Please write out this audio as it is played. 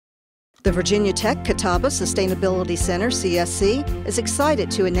The Virginia Tech Catawba Sustainability Center, CSC, is excited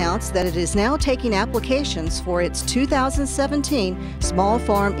to announce that it is now taking applications for its 2017 Small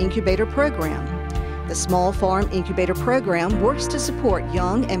Farm Incubator Program. The Small Farm Incubator Program works to support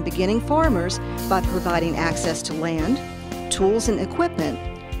young and beginning farmers by providing access to land, tools and equipment,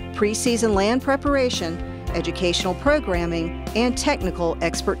 pre-season land preparation, educational programming, and technical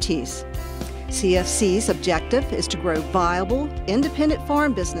expertise. CFC's objective is to grow viable, independent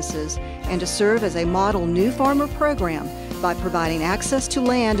farm businesses and to serve as a model new farmer program by providing access to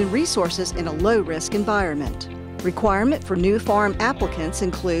land and resources in a low-risk environment. Requirement for new farm applicants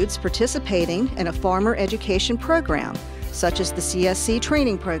includes participating in a farmer education program, such as the CSC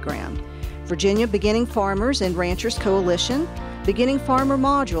training program, Virginia Beginning Farmers and Ranchers Coalition, Beginning Farmer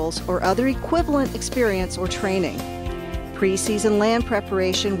modules, or other equivalent experience or training. Pre-season land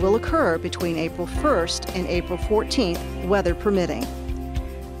preparation will occur between April 1st and April 14th, weather permitting.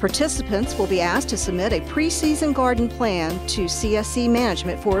 Participants will be asked to submit a pre-season garden plan to CSC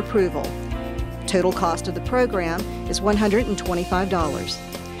management for approval. Total cost of the program is $125.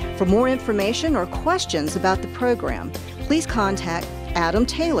 For more information or questions about the program, please contact Adam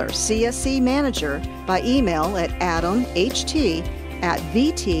Taylor, CSC Manager, by email at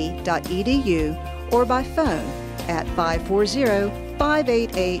adamht@vt.edu or by phone at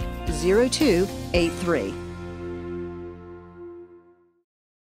 540-588-0283.